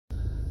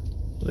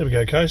There we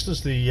go,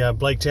 coasters, the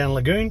Blaketown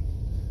Lagoon.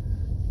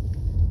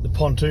 The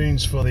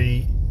pontoons for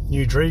the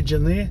new dredge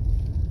in there,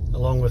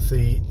 along with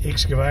the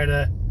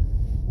excavator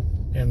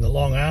and the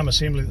long arm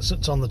assembly that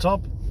sits on the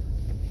top.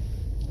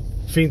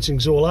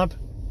 Fencing's all up.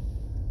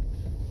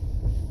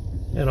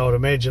 And I would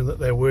imagine that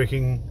they're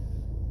working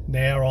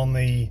now on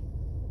the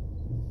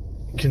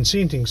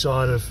consenting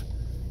side of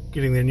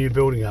getting their new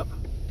building up.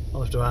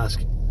 I'll have to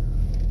ask.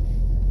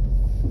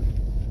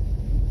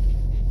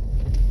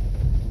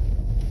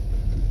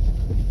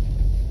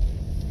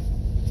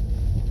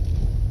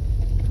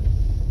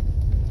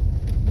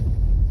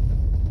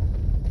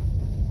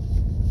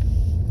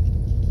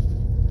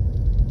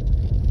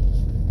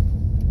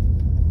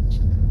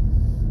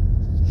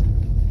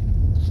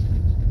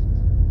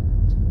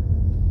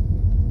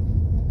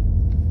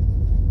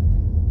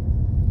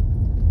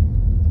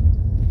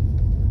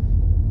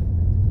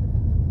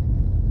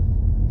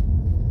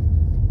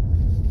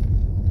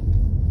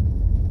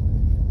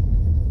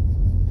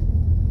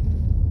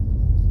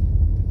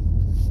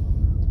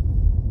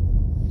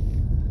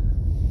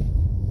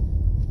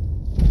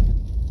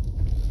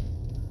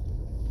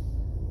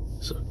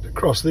 So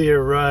across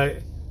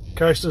there,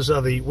 coasters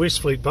are the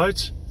Westfleet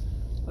boats.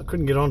 I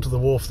couldn't get onto the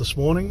wharf this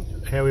morning,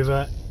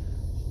 however,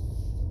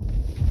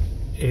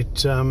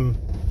 it's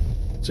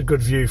a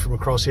good view from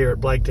across here at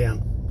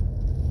Blaketown.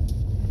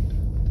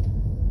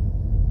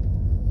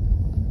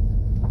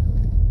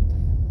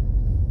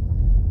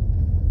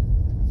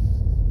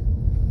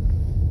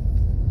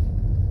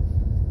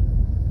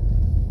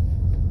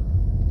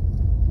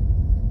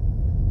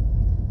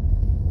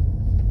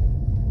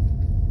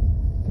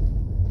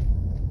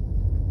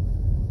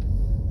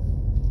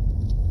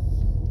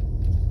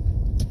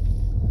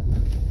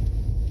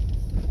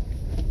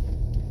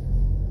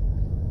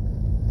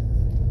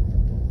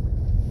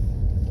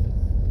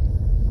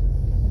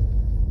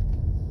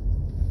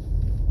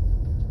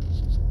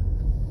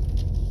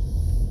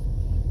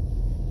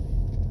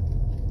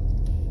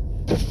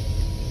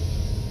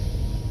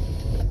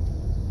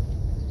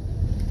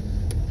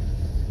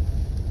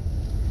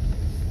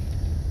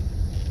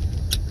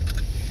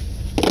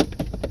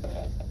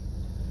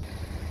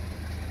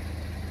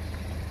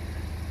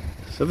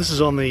 So this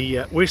is on the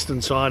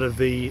western side of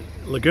the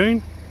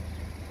lagoon,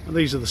 and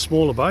these are the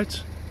smaller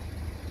boats.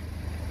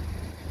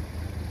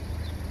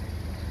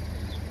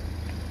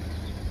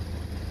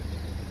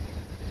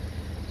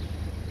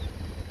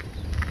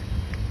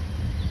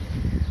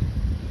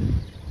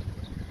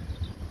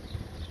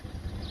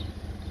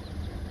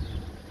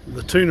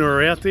 The tuna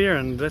are out there,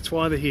 and that's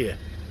why they're here.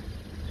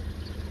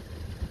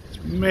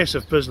 It's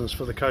massive business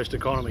for the coast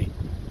economy.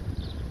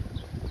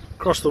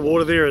 Across the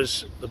water there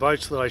is the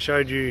boats that I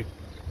showed you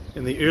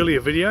in the earlier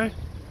video,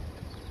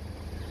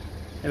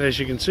 and as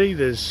you can see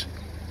there's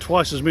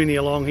twice as many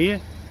along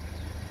here,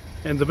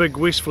 and the big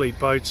Westfleet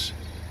boats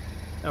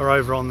are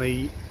over on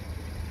the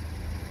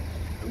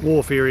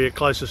wharf area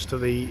closest to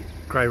the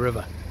Grey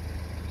River.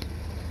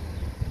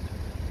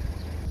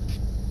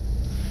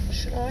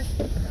 Should I?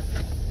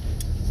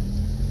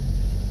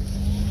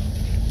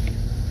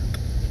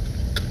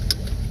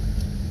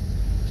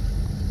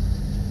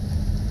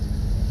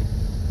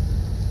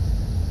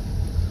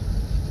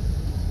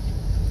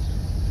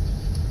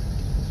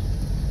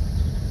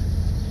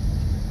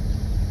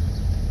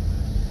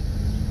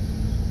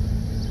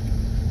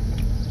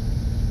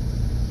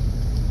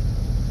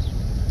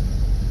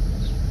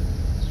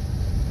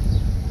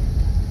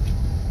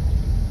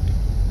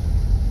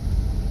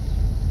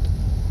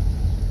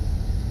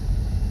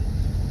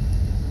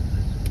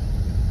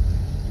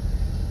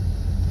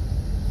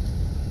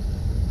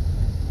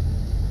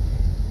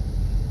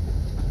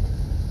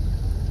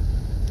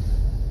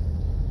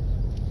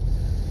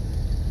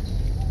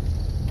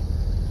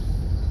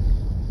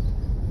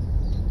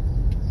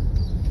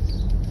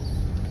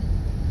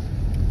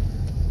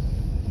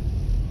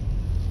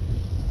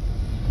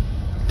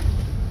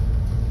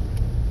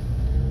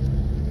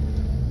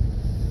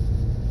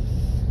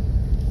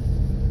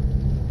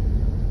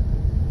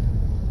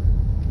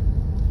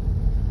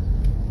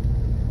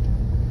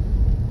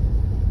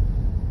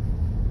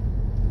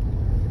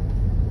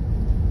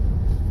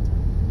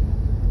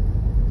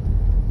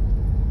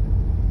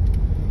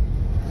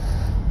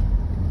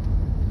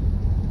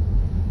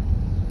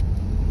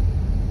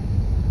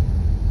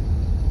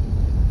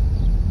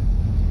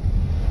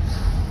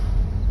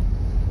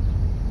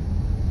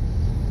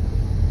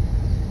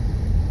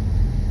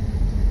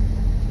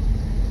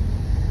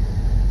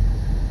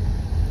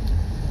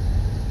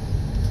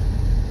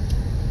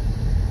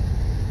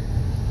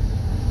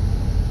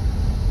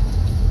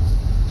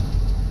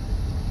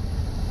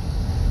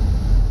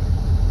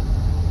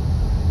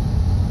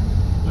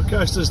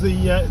 Coasters,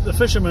 the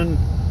fishermen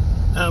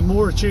are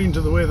more attuned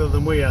to the weather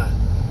than we are.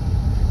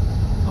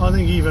 I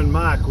think even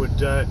Mark would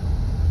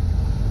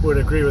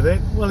agree with that.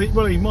 Well,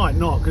 he might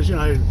not, because you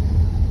know,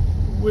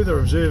 weather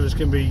observers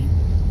can be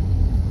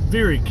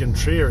very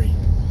contrary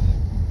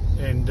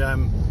and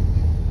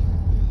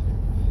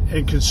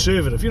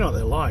conservative. You know what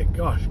they're like.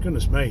 Gosh,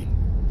 goodness me.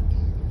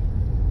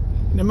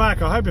 Now,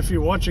 Mark, I hope if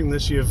you're watching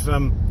this, you've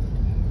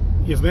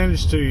you've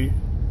managed to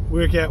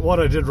work out what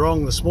I did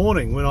wrong this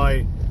morning when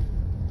I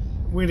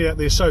went out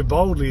there so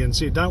boldly and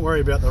said, don't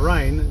worry about the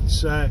rain,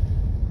 it's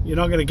you're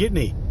not going to get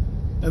any,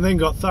 and then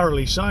got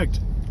thoroughly soaked.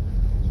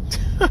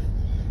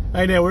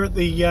 Hey, now we're at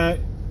the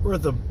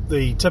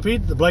tip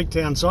head, the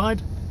Blaketown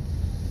side.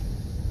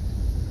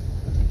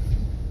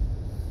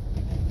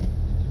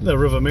 The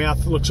river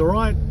mouth looks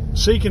alright,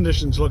 sea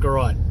conditions look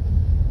alright,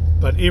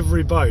 but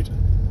every boat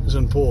is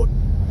in port.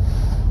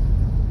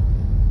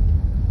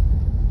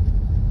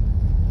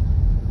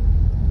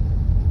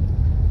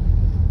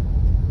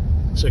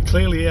 So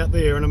clearly out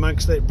there and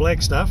amongst that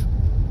black stuff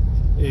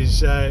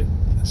is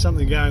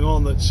something going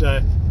on that's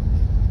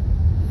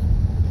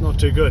not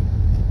too good.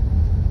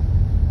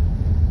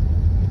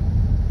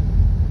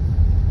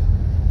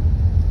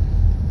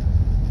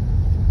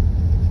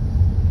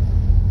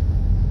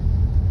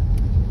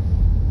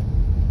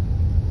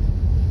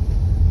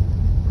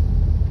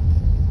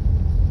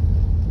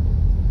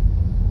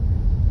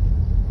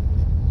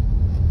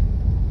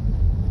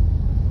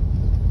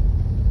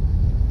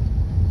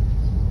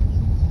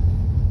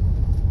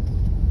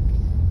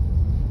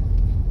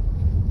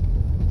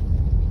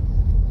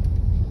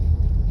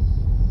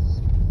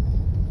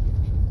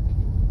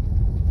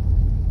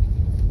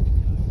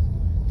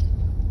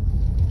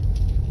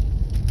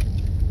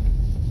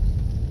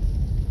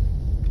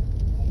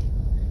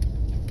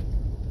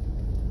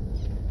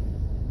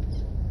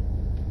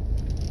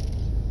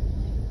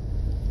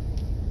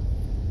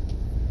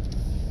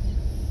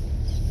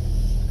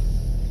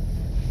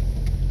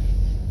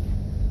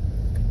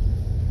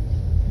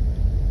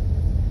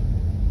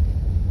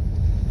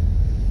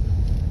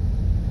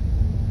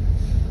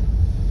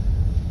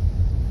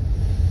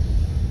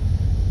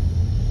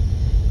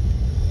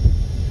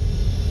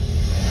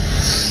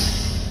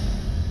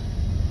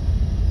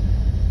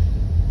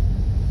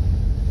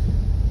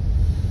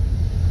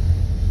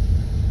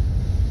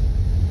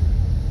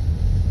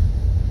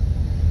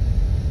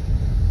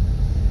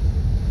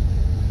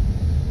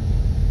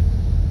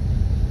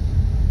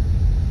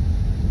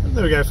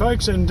 There we go,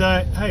 folks, and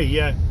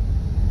hey,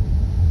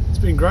 it's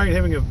been great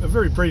having a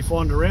very brief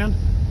wander around.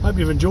 Hope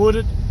you've enjoyed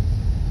it.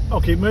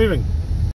 I'll keep moving.